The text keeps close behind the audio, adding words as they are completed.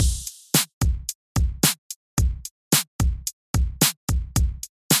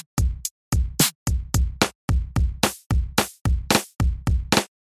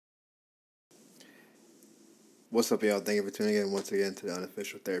What's up, y'all? Thank you for tuning in once again to the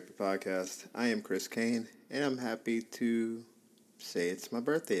Unofficial Therapy Podcast. I am Chris Kane, and I'm happy to say it's my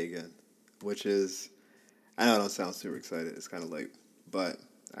birthday again, which is, I know I don't sound super excited, it's kind of late, but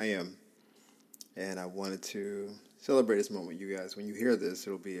I am, and I wanted to celebrate this moment with you guys. When you hear this,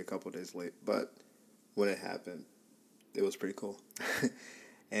 it'll be a couple days late, but when it happened, it was pretty cool.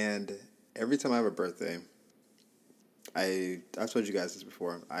 And every time I have a birthday, I've told you guys this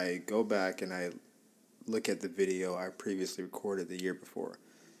before, I go back and I look at the video I previously recorded the year before,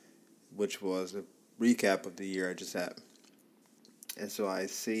 which was a recap of the year I just had. And so I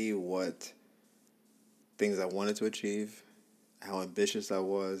see what things I wanted to achieve, how ambitious I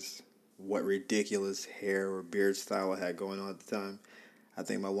was, what ridiculous hair or beard style I had going on at the time. I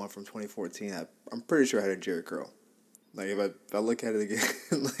think my one from 2014, I'm pretty sure I had a Jerry curl. Like if I look at it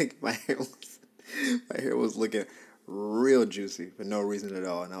again, like my hair was looking real juicy for no reason at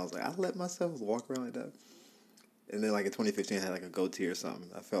all. And I was like, I let myself walk around like that. And then like in 2015, I had like a goatee or something.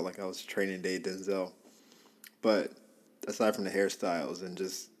 I felt like I was training day Denzel. But aside from the hairstyles and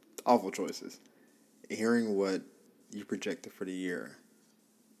just awful choices, hearing what you projected for the year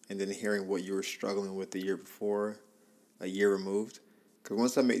and then hearing what you were struggling with the year before, a year removed. Because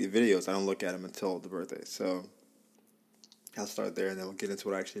once I make the videos, I don't look at them until the birthday. So I'll start there and then we'll get into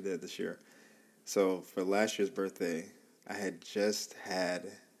what I actually did this year. So for last year's birthday, I had just had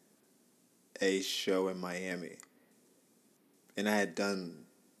a show in Miami. And I had done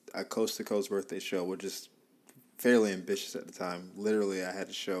a coast-to-coast birthday show, which is fairly ambitious at the time. Literally, I had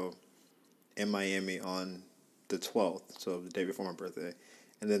a show in Miami on the 12th, so the day before my birthday.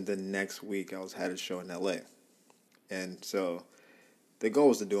 And then the next week, I had a show in LA. And so the goal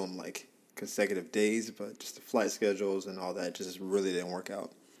was to do them like consecutive days, but just the flight schedules and all that just really didn't work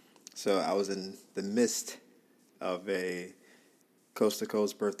out. So I was in the midst of a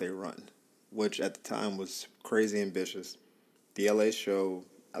coast-to-coast birthday run, which at the time was crazy ambitious. The LA show,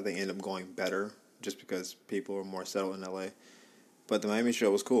 I think, ended up going better just because people were more settled in LA. But the Miami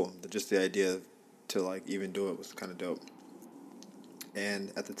show was cool. Just the idea to like even do it was kind of dope.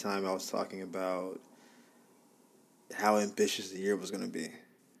 And at the time, I was talking about how ambitious the year was going to be.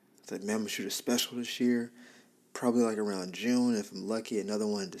 It's like, man, I'm going to shoot a special this year. Probably like around June. If I'm lucky, another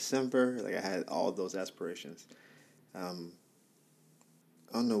one in December. Like I had all those aspirations. On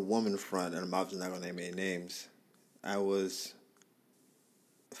the woman front, and I'm obviously not going to name any names, I was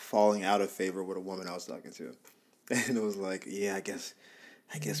falling out of favor with a woman I was talking to. And it was like, yeah, I guess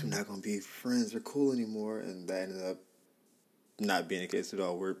we're not going to be friends or cool anymore. And that ended up not being the case at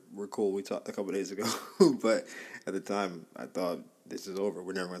all. We're cool. We talked a couple of days ago. But at the time, I thought, this is over.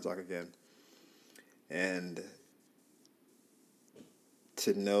 We're never going to talk again. And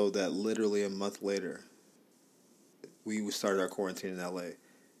to know that literally a month later, we started our quarantine in LA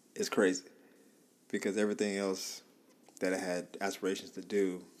is crazy. Because everything else that I had aspirations to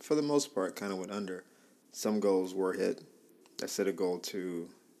do, for the most part, kind of went under. Some goals were hit. I set a goal it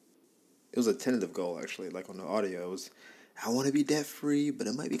was a tentative goal, actually, like on the audio. It was, I want to be debt-free, but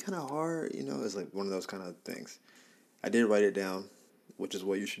it might be kind of hard, It's like one of those kind of things. I did write it down, which is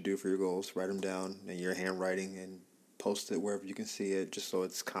what you should do for your goals. Write them down in your handwriting and post it wherever you can see it, just so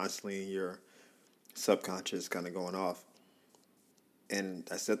it's constantly in your subconscious kind of going off. And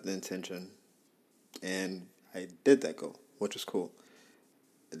I set the intention, and I did that goal, which was cool.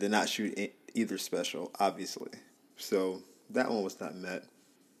 I did not shoot either special, obviously. So that one was not met.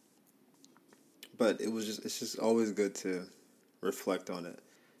 But it's just always good to reflect on it.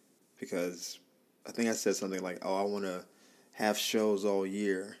 Because I think I said something like, I want to have shows all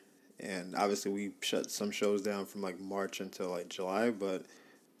year. And obviously we shut some shows down from like March until like July. But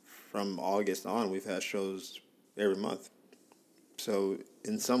from August on, we've had shows every month. So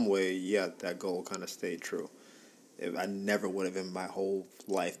in some way, yeah, that goal kind of stayed true. I never would have in my whole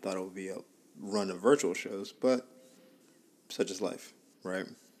life thought it would be a run of virtual shows, but such is life, right?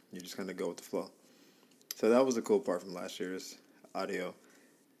 You just kind of go with the flow. So that was the cool part from last year's audio.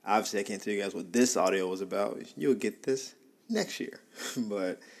 Obviously, I can't tell you guys what this audio was about. You'll get this next year.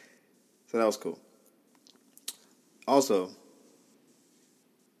 So that was cool. Also,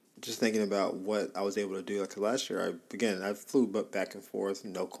 just thinking about what I was able to do. Like last year, I flew back and forth.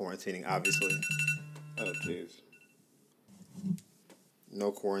 No quarantining, obviously. Oh, jeez.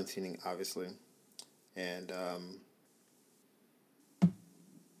 No quarantining, obviously. And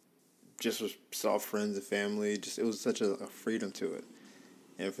just saw friends and family. It was such a freedom to it.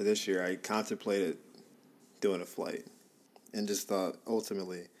 And for this year, I contemplated doing a flight. And just thought,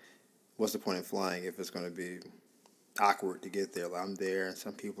 ultimately, what's the point in flying if it's going to be awkward to get there? Like, I'm there, and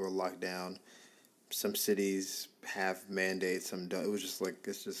some people are locked down. Some cities have mandates, some don't. It was just like,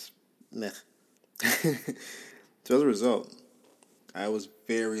 it's just meh. So as a result, I was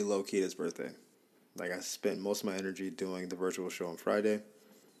very low key this birthday. Like I spent most of my energy doing the virtual show on Friday,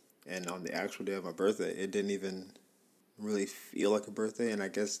 and on the actual day of my birthday, it didn't even really feel like a birthday, and I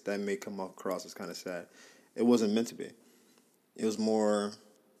guess that may come across as kind of sad. It wasn't meant to be. It was more,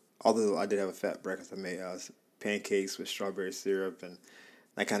 although I did have a fat breakfast. I made pancakes with strawberry syrup, and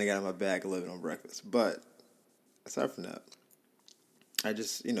I kind of got in my bag a little bit on breakfast. But aside from that, I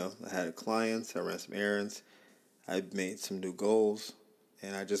just, I had clients, I ran some errands, I made some new goals,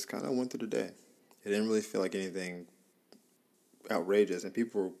 and I just kind of went through the day. It didn't really feel like anything outrageous, and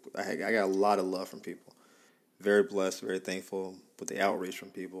I got a lot of love from people. Very blessed, very thankful with the outreach from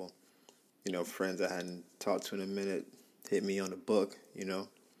people. Friends I hadn't talked to in a minute hit me on the book,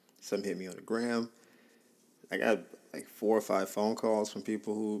 Some hit me on the gram. I got like 4 or 5 phone calls from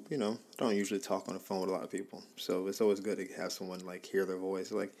people who, don't usually talk on the phone with a lot of people. So it's always good to have someone like hear their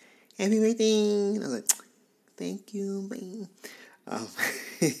voice, like, happy birthday. And I was like, thank you, man.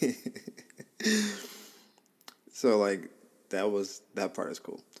 So like that part is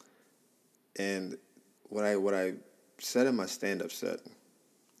cool. And what I said in my stand-up set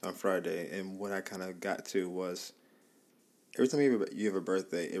on Friday, and what I kind of got to was, every time you have a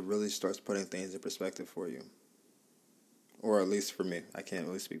birthday, it really starts putting things in perspective for you. Or at least for me. I can't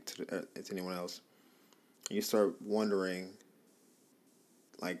really speak to anyone else. You start wondering,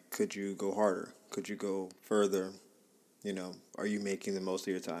 like, could you go harder? Could you go further? Are you making the most of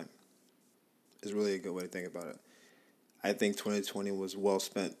your time? It's really a good way to think about it. I think 2020 was well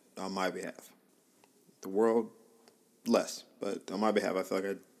spent on my behalf. The world, less. But on my behalf, I feel like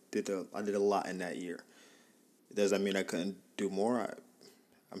I did a lot in that year. Does that mean I couldn't do more?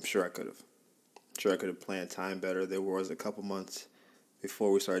 I'm sure I could have. Sure, I could have planned time better. There was a couple months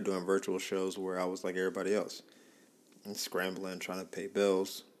before we started doing virtual shows where I was like everybody else, and scrambling, trying to pay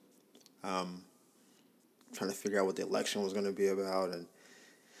bills, trying to figure out what the election was going to be about, and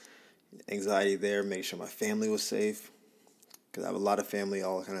anxiety there, make sure my family was safe, because I have a lot of family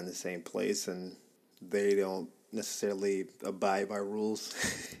all kind of in the same place, and they don't necessarily abide by rules,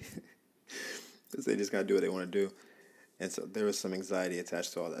 because they just got to do what they want to do. And so there was some anxiety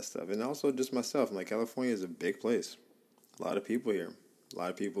attached to all that stuff. And also just myself. Like, California is a big place. A lot of people here. A lot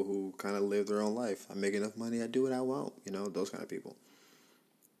of people who kind of live their own life. I make enough money, I do what I want. Those kind of people.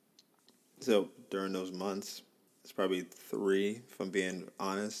 So during those months, it's probably 3, if I'm being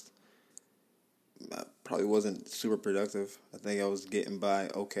honest. I probably wasn't super productive. I think I was getting by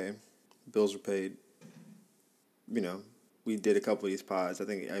okay. Bills were paid. We did a couple of these pods. I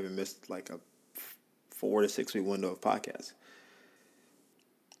think I even missed like a 4 to 6 week window of podcasts.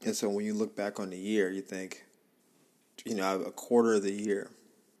 And so when you look back on the year, you think, a quarter of the year,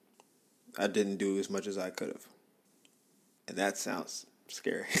 I didn't do as much as I could have. And that sounds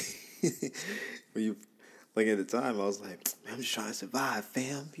scary. Like at the time, I was like, I'm just trying to survive,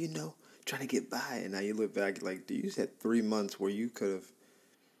 fam, trying to get by. And now you look back, like, dude, you just had 3 months where you could have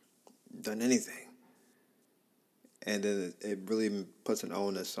done anything. And then it really puts an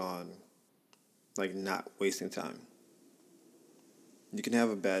onus on, like, not wasting time. You can have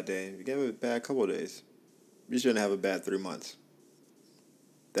a bad day. You can have a bad couple of days. You shouldn't have a bad 3 months.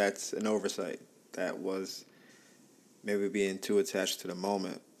 That's an oversight. That was maybe being too attached to the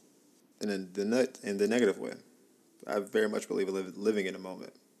moment. And in the negative way. I very much believe in living in the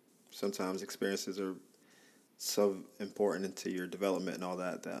moment. Sometimes experiences are so important into your development and all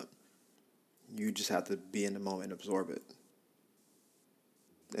that you just have to be in the moment and absorb it.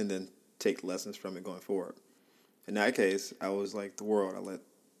 And then take lessons from it going forward. In that case, I was like the world. I let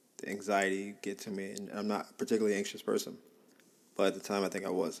the anxiety get to me, and I'm not a particularly anxious person. But at the time, I think I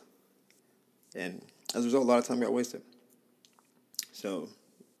was. And as a result, a lot of time got wasted. So,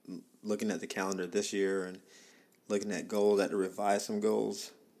 looking at the calendar this year and looking at goals, I had to revise some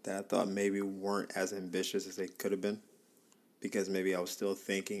goals that I thought maybe weren't as ambitious as they could have been. Because maybe I was still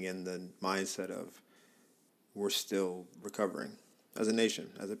thinking in the mindset of we're still recovering. As a nation,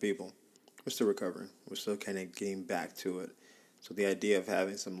 as a people, we're still recovering. We're still kind of getting back to it. So the idea of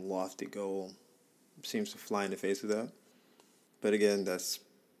having some lofty goal seems to fly in the face of that. But again, that's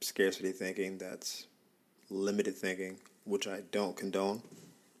scarcity thinking. That's limited thinking, which I don't condone.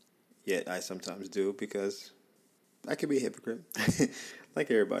 Yet I sometimes do because I can be a hypocrite, like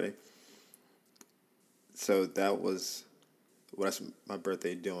everybody. So that was what's my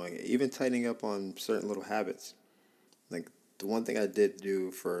birthday doing. Even tightening up on certain little habits. Like, the one thing I did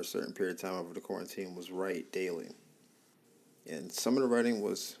do for a certain period of time over the quarantine was write daily. And some of the writing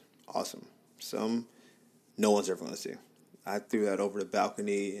was awesome. Some, no one's ever going to see. I threw that over the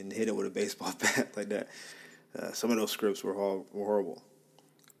balcony and hit it with a baseball bat like that. Some of those scripts were horrible.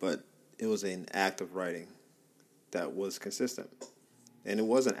 But it was an act of writing. that was consistent. And it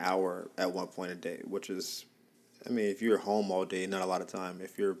was an hour at one point a day, which is, I mean, if you're home all day, not a lot of time.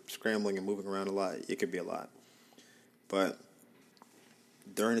 If you're scrambling and moving around a lot, it could be a lot. But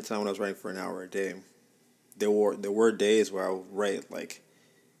during the time when I was writing for an hour a day, there were days where I would write like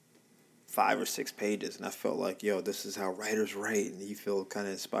 5 or 6 pages, and I felt like, yo, this is how writers write, and you feel kind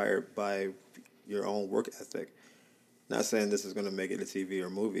of inspired by your own work ethic. Not saying this is going to make it a TV or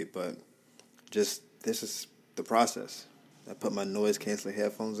movie, but just this is the process. I put my noise canceling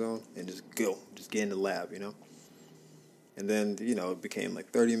headphones on and just get in the lab, And then, it became like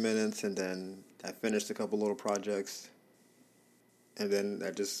 30 minutes, and then I finished a couple little projects, and then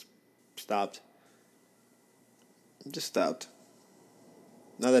I just stopped. Just stopped.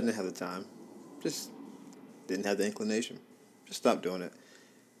 Not that I didn't have the time, just didn't have the inclination. Just stopped doing it.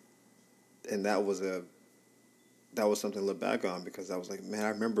 And that was something to look back on, because I was like, man, I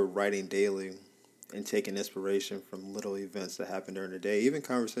remember writing daily and taking inspiration from little events that happened during the day, even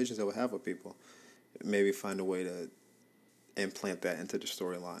conversations I would have with people. Maybe find a way to implant that into the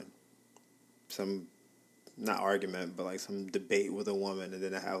storyline. Some, not argument, but like some debate with a woman, and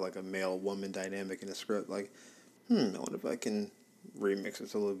then I have like a male-woman dynamic in the script. Like, I wonder if I can remix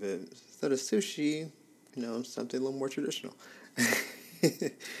this a little bit. Instead of sushi, something a little more traditional.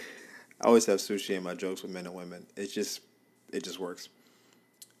 I always have sushi in my jokes with men and women. It just works.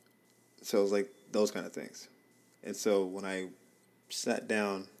 So it was like those kind of things. And so when I sat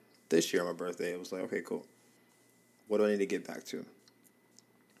down this year on my birthday, it was like, okay, cool. What do I need to get back to?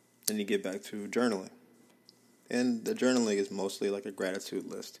 I need to get back to journaling. And the journaling is mostly like a gratitude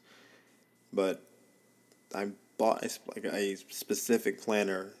list. But I bought a specific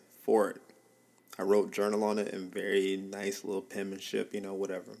planner for it. I wrote journal on it in very nice little penmanship,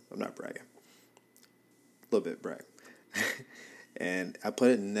 whatever. I'm not bragging. A little bit brag. And I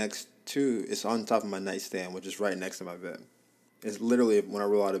put it it's on top of my nightstand, which is right next to my bed. It's literally, when I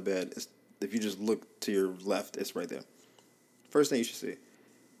roll out of bed, if you just look to your left, it's right there. First thing you should see.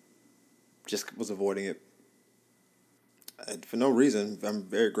 Just was avoiding it. For no reason, I'm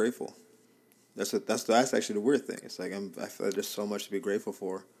very grateful. That's actually the weird thing. It's like I feel like there's so much to be grateful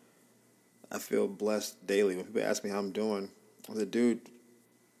for. I feel blessed daily. When people ask me how I'm doing, I'm like, dude,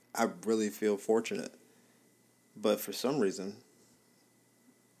 I really feel fortunate. But for some reason,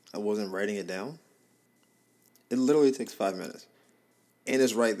 I wasn't writing it down. It literally takes 5 minutes, and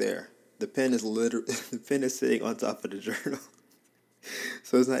it's right there. The pen is the pen is sitting on top of the journal,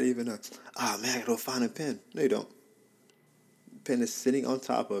 so it's not even man, I gotta go find a pen. No, you don't. The pen is sitting on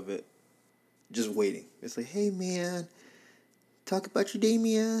top of it, just waiting. It's like, hey man, talk about your day,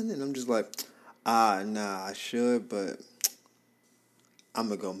 man, and I'm just like, nah, I should, but I'm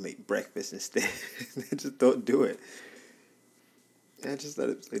gonna go make breakfast instead. Just don't do it. And just let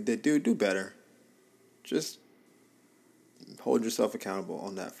it. Like, do better. Just hold yourself accountable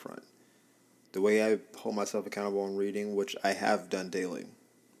on that front. The way I hold myself accountable on reading, which I have done daily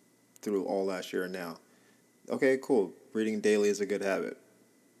through all last year and now. Okay, cool. Reading daily is a good habit.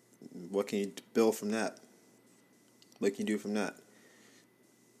 What can you build from that? What can you do from that?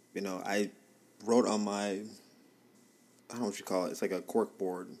 I wrote on my, I don't know what you call it. It's like a cork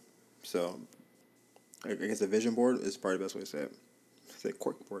board. So, I guess a vision board is probably the best way to say it. It's a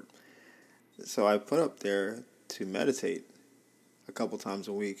cork board. So I put up there to meditate a couple times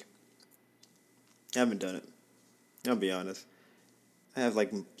a week. I haven't done it. I'll be honest. I have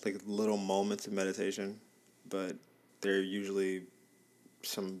like little moments of meditation, but they're usually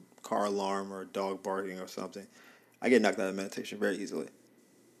some car alarm or a dog barking or something. I get knocked out of meditation very easily.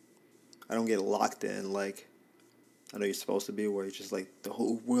 I don't get locked in like I know you're supposed to be, where you're just like the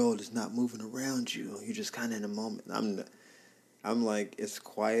whole world is not moving around you. You're just kind of in a moment. I'm like, it's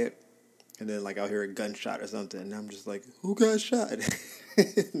quiet, and then like I'll hear a gunshot or something, and I'm just like, who got shot?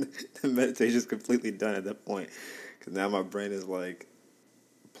 The meditation's completely done at that point, because now my brain is like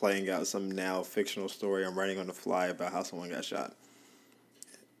playing out some now fictional story I'm writing on the fly about how someone got shot.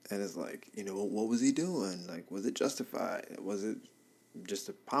 And it's like, what was he doing? Like, was it justified? Was it just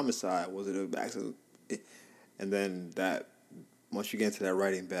a homicide? Was it an accident? And then that, once you get into that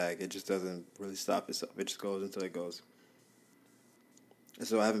writing bag, it just doesn't really stop itself. It just goes until it goes. And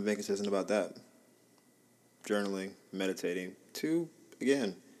so I haven't been consistent about that. Journaling, meditating. 2,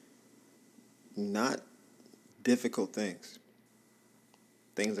 again, not difficult things.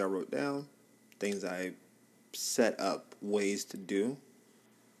 Things I wrote down, things I set up ways to do.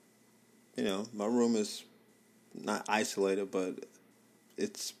 My room is not isolated, but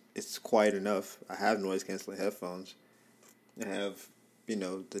it's quiet enough. I have noise canceling headphones. I have,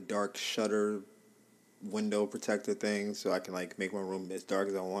 the dark shutter window protector thing, so I can like make my room as dark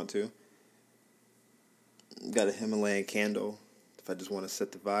as I want to. Got a Himalayan candle if I just want to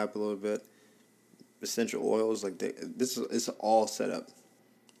set the vibe a little bit. Essential oils, like this is it's all set up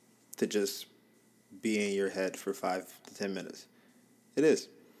to just be in your head for 5 to 10 minutes. It is,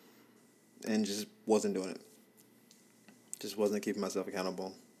 and just wasn't doing it. Just wasn't keeping myself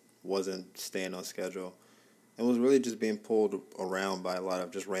accountable. Wasn't staying on schedule, and was really just being pulled around by a lot of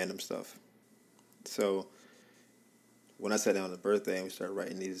just random stuff. So when I sat down on the birthday and we started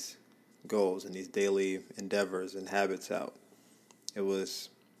writing these goals and these daily endeavors and habits out, it was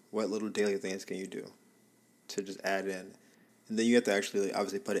what little daily things can you do to just add in, and then you have to actually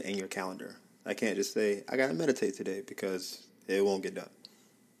obviously put it in your calendar. I can't just say I gotta meditate today because it won't get done.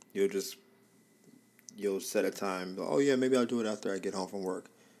 You'll just you'll set a time. Oh yeah, maybe I'll do it after I get home from work.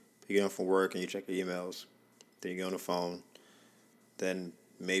 You get home from work and you check your emails. Then you get on the phone. Then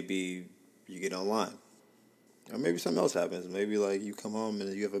maybe you get online. Or maybe something else happens. Maybe like you come home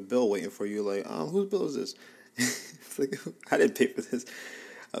and you have a bill waiting for you. Like, whose bill is this? It's like, I didn't pay for this.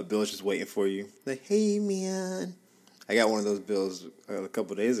 A bill is just waiting for you. Like, hey man, I got one of those bills a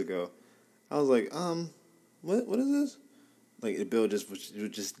couple of days ago. I was like, what is this? Like the bill just was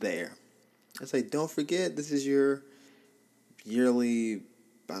just there. It's like, don't forget, this is your yearly,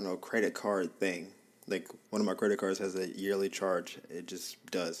 I don't know, credit card thing. Like one of my credit cards has a yearly charge. It just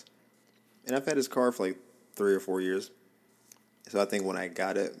does. And I've had this card for like 3 or 4 years. So I think when I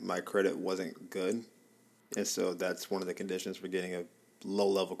got it, my credit wasn't good. And so that's one of the conditions for getting a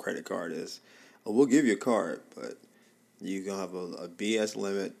low-level credit card is, we'll give you a card, but you're going to have a BS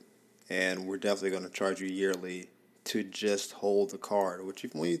limit, and we're definitely going to charge you yearly to just hold the card, which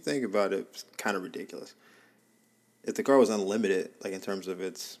when you think about it, it's kind of ridiculous. If the card was unlimited, like in terms of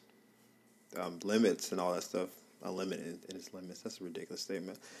its limits and all that stuff, unlimited in its limits, that's a ridiculous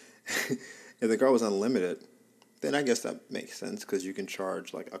statement. If the card was unlimited, then I guess that makes sense because you can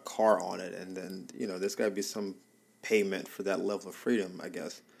charge like a car on it, and then, there's got to be some payment for that level of freedom, I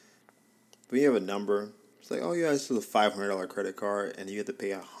guess. But you have a number, it's like, oh yeah, this is a $500 credit card, and you have to pay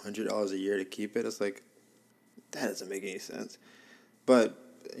 $100 a year to keep it. It's like, that doesn't make any sense. But,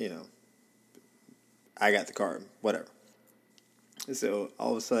 I got the card, whatever. And so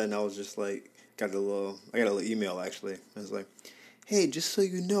all of a sudden I was just like, I got a little email actually. I was like, hey, just so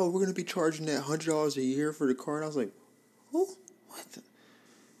you know, we're going to be charging that $100 a year for the card. I was like, who? What?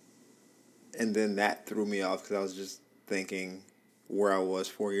 And then that threw me off because I was just thinking where I was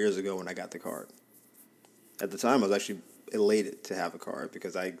 4 years ago when I got the card. At the time, I was actually elated to have a card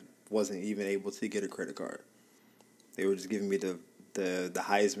because I wasn't even able to get a credit card. They were just giving me the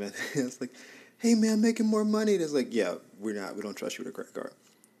Heisman. It's like, hey man, I'm making more money. And it's like, yeah, we don't trust you with a credit card.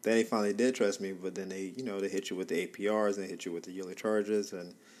 Then they finally did trust me, but then they hit you with the APRs and they hit you with the yearly charges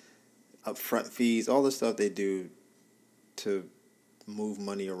and upfront fees, all the stuff they do to move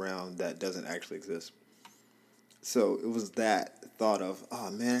money around that doesn't actually exist. So it was that thought of,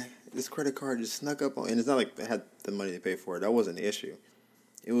 oh man, this credit card just snuck up on, and it's not like I had the money to pay for it. That wasn't the issue.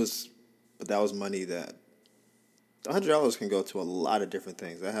 But that was money that $100 can go to a lot of different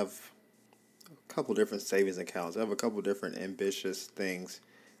things. I have a couple different savings accounts. I have a couple different ambitious things,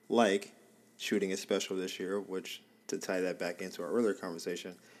 like shooting a special this year, which, to tie that back into our earlier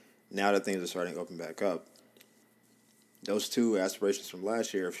conversation, now that things are starting to open back up, those two aspirations from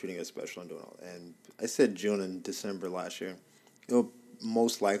last year of shooting a special and doing all, and I said June and December last year, it'll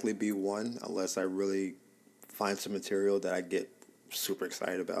most likely be one unless I really find some material that I get super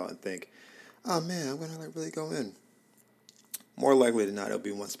excited about and think, oh man, I'm going to really go in. More likely than not, it'll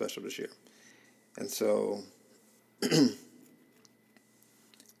be one special this year. And so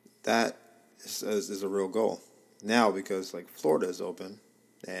that is a real goal. Now, because like Florida is open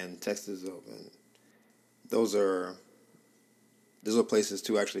and Texas is open, those are places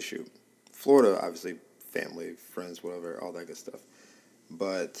to actually shoot. Florida, obviously, family, friends, whatever, all that good stuff.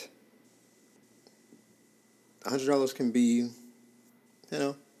 But $100 can be,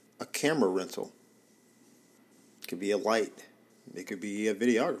 a camera rental. It could be a light. It could be a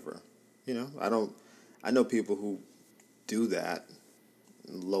videographer. I know people who do that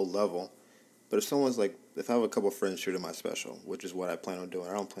low level. But if I have a couple of friends shooting my special, which is what I plan on doing,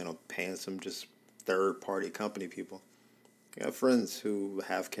 I don't plan on paying some just third-party company people. I have friends who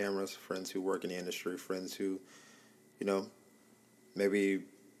have cameras, friends who work in the industry, friends who, maybe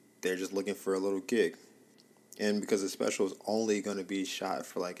they're just looking for a little gig. And because the special is only going to be shot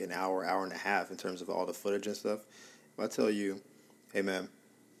for like an hour, hour and a half in terms of all the footage and stuff, if I tell you, hey man,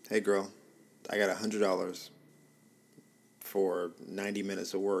 hey girl, I got $100 for 90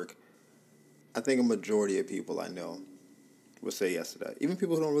 minutes of work, I think a majority of people I know will say yes to that. Even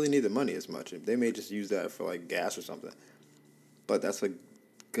people who don't really need the money as much. They may just use that for like gas or something. But that's a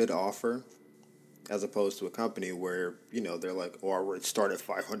good offer as opposed to a company where, they're like, oh, our rates start at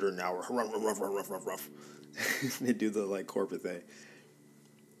 500 an hour. Rough. They do the like corporate thing.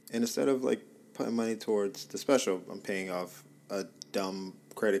 And instead of like putting money towards the special, I'm paying off a dumb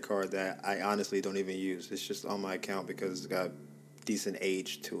credit card that I honestly don't even use. It's just on my account because it's got decent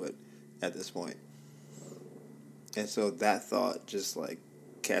age to it at this point. And so that thought just like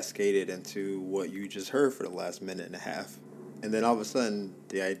cascaded into what you just heard for the last minute and a half. And then all of a sudden,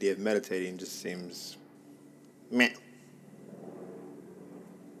 the idea of meditating just seems meh.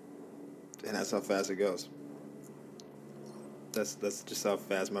 And that's how fast it goes. That's just how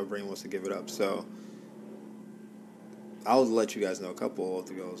fast my brain wants to give it up. So I'll let you guys know a couple of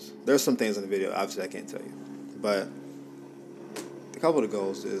the goals. There's some things in the video, obviously I can't tell you. But a couple of the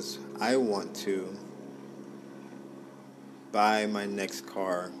goals is I want to buy my next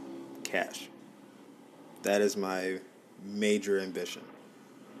car cash. That is my major ambition.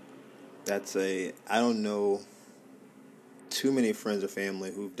 I don't know too many friends or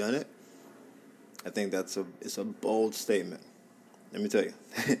family who've done it. I think it's a bold statement. Let me tell you.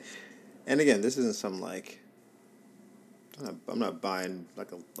 And again, this isn't some like, I'm not buying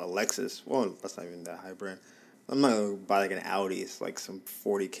like a Lexus. Well, that's not even that high brand. I'm not going to buy like an Audi. It's like some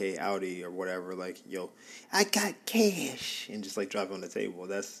 40K Audi or whatever. Like, yo, I got cash. And just like drop it on the table.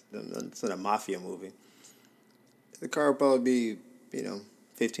 That's not a mafia movie. The car will probably be,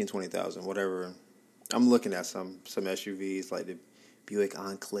 15, 20,000, whatever. I'm looking at some SUVs like the Buick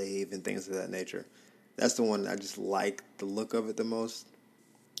Enclave and things of that nature. That's the one I just like the look of it the most.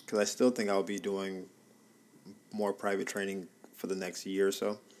 Because I still think I'll be doing more private training for the next year or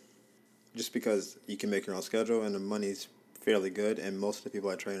so. Just because you can make your own schedule and the money's fairly good, and most of the people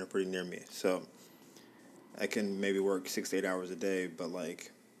I train are pretty near me. So I can maybe work 6 to 8 hours a day, but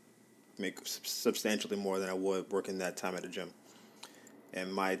like make substantially more than I would working that time at the gym.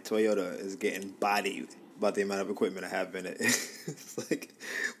 And my Toyota is getting bodied by the amount of equipment I have in it. It's like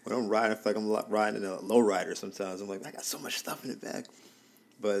when I'm riding, I feel like I'm riding in a lowrider sometimes. I'm like, I got so much stuff in the back.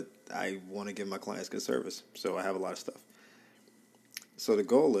 But I want to give my clients good service, so I have a lot of stuff. So the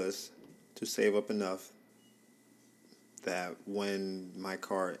goal is to save up enough that when my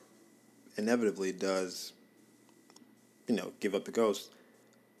car inevitably does, give up the ghost,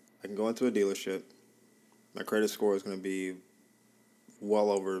 I can go into a dealership. My credit score is going to be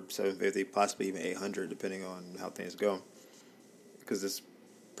well over 750, possibly even 800, depending on how things go. Because this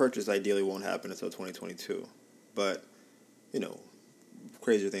purchase ideally won't happen until 2022. But,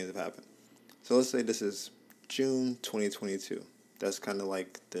 crazier things have happened. So let's say this is June 2022. That's kind of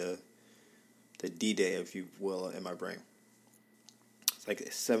like the D-Day, if you will, in my brain. It's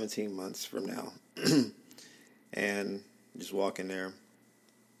like 17 months from now. And just walk in there.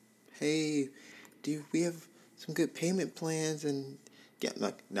 Hey, we have some good payment plans? And yeah,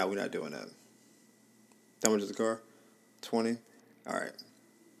 no, we're not doing that. How much is the car? 20? All right.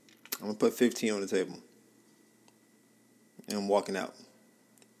 I'm going to put 15 on the table. And I'm walking out.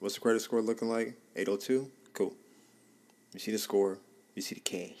 What's the credit score looking like? 802? Cool. You see the score. You see the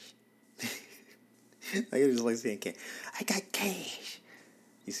cash. I just like saying cash. I got cash.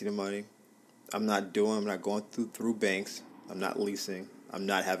 You see the money. I'm not going through banks. I'm not leasing. I'm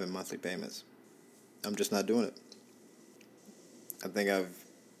not having monthly payments. I'm just not doing it. I think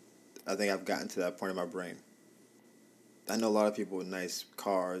I've gotten to that point in my brain. I know a lot of people with nice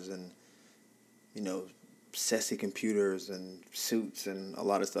cars and, sassy computers and suits and a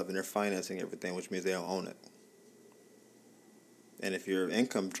lot of stuff, and they're financing everything, which means they don't own it. And if your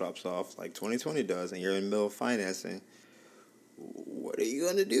income drops off, like 2020 does, and you're in the middle of financing, what are you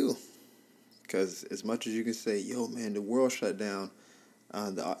going to do? Because as much as you can say, yo, man, the world shut down,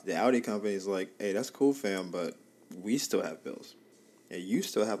 the Audi company is like, hey, that's cool, fam, but we still have bills. And you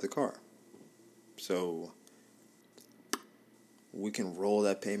still have the car. So we can roll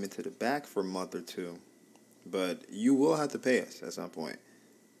that payment to the back for a month or two, but you will have to pay us at some point.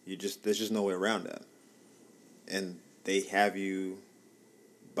 There's just no way around that. And they have you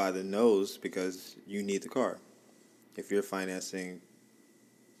by the nose because you need the car. If you're financing,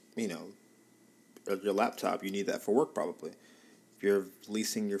 your laptop, you need that for work probably. If you're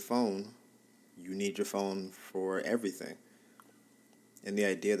leasing your phone, you need your phone for everything. And the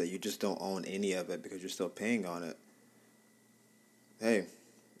idea that you just don't own any of it because you're still paying on it. Hey,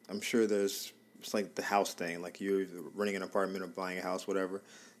 I'm sure it's like the house thing, like you're renting an apartment or buying a house, whatever.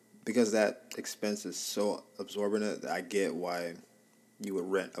 Because that expense is so absorbent that I get why you would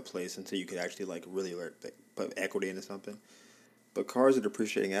rent a place until you could actually like really put equity into something. But cars are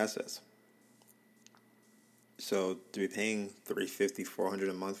depreciating assets. So to be paying $350, $400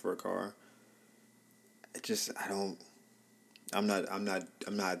 a month for a car, I'm not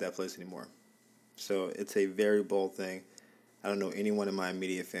at that place anymore. So it's a very bold thing. I don't know anyone in my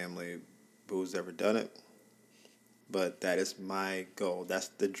immediate family who's ever done it, but that is my goal. That's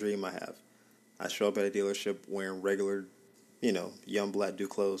the dream I have. I show up at a dealership wearing regular, young black dude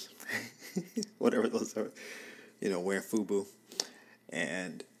clothes, whatever those are, wearing FUBU,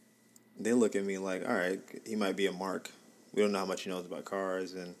 and they look at me like, all right, he might be a mark. We don't know how much he knows about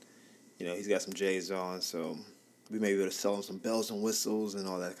cars, and he's got some J's on, so we may be able to sell him some bells and whistles and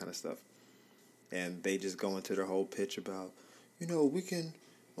all that kind of stuff. And they just go into their whole pitch about,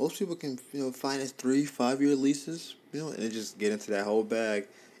 most people can, finance 3-5 year leases, and they just get into that whole bag.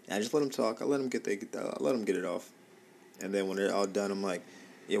 And I just let them talk. I let them get it off. And then when they're all done, I'm like,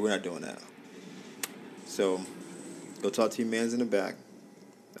 yeah, we're not doing that. So go talk to your mans in the back.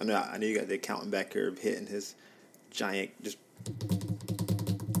 I know you got the accountant back here hitting his giant, just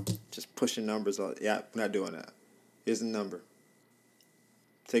pushing numbers. Yeah, we're not doing that. Here's the number.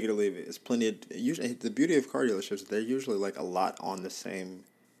 Take it or leave it. It's plenty of. Usually, the beauty of car dealerships, they're usually like a lot on the same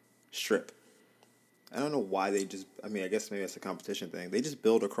strip. I don't know why they just. I mean, I guess maybe it's a competition thing. They just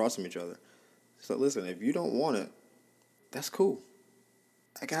build across from each other. So listen, if you don't want it, that's cool.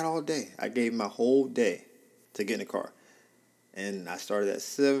 I got all day. I gave my whole day to get in a car, and I started at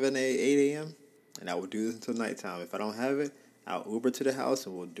 8 a.m. and I will do this until nighttime. If I don't have it, I'll Uber to the house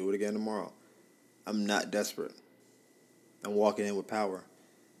and we'll do it again tomorrow. I'm not desperate. I'm walking in with power.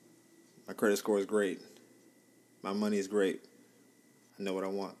 My credit score is great. My money is great. I know what I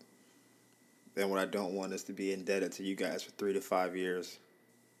want. And what I don't want is to be indebted to you guys for 3 to 5 years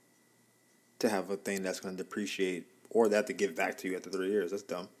to have a thing that's going to depreciate or they have to give back to you after 3 years. That's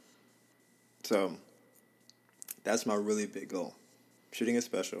dumb. So that's my really big goal. Shooting a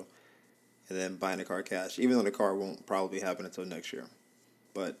special and then buying a car cash, even though the car won't probably happen until next year.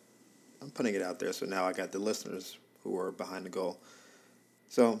 But I'm putting it out there, so now I got the listeners who are behind the goal.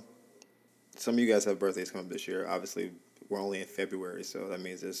 So some of you guys have birthdays coming up this year. Obviously, we're only in February, so that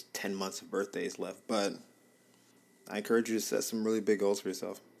means there's 10 months of birthdays left. But I encourage you to set some really big goals for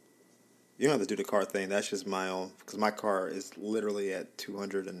yourself. You don't have to do the car thing. That's just my own, because my car is literally at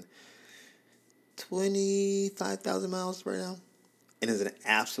 225,000 miles right now. And is an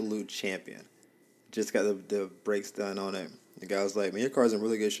absolute champion. Just got the brakes done on it. The guy was like, man, your car's in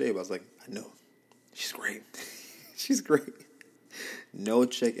really good shape. I was like, I know. She's great. She's great. No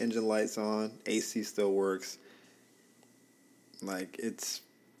check engine lights on. AC still works. Like,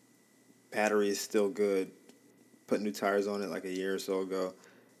 battery is still good. Put new tires on it like a year or so ago.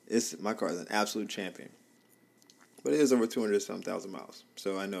 My car is an absolute champion. But it is over 200-some thousand miles.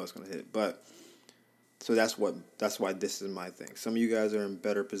 So I know it's going to hit. But, so that's why this is my thing. Some of you guys are in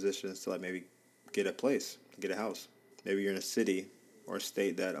better positions to like maybe get a place, get a house. Maybe you're in a city or a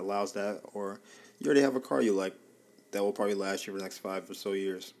state that allows that. Or you already have a car you like that will probably last you for the next 5 or so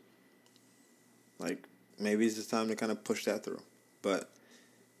years. Like, maybe it's just time to kind of push that through. But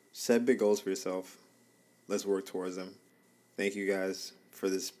set big goals for yourself. Let's work towards them. Thank you guys for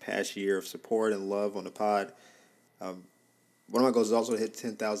this past year of support and love on the pod. One of my goals is also to hit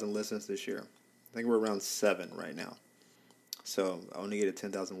 10,000 listens this year. I think we're around 7 right now. So I want to get to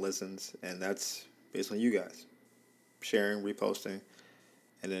 10,000 listens, and that's based on you guys. Sharing, reposting,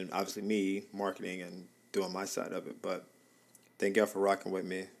 and then obviously me marketing and doing my side of it. But thank y'all for rocking with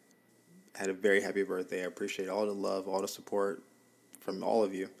me. I had a very happy birthday. I appreciate all the love, all the support from all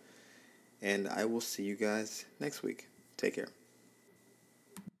of you. And I will see you guys next week. Take care.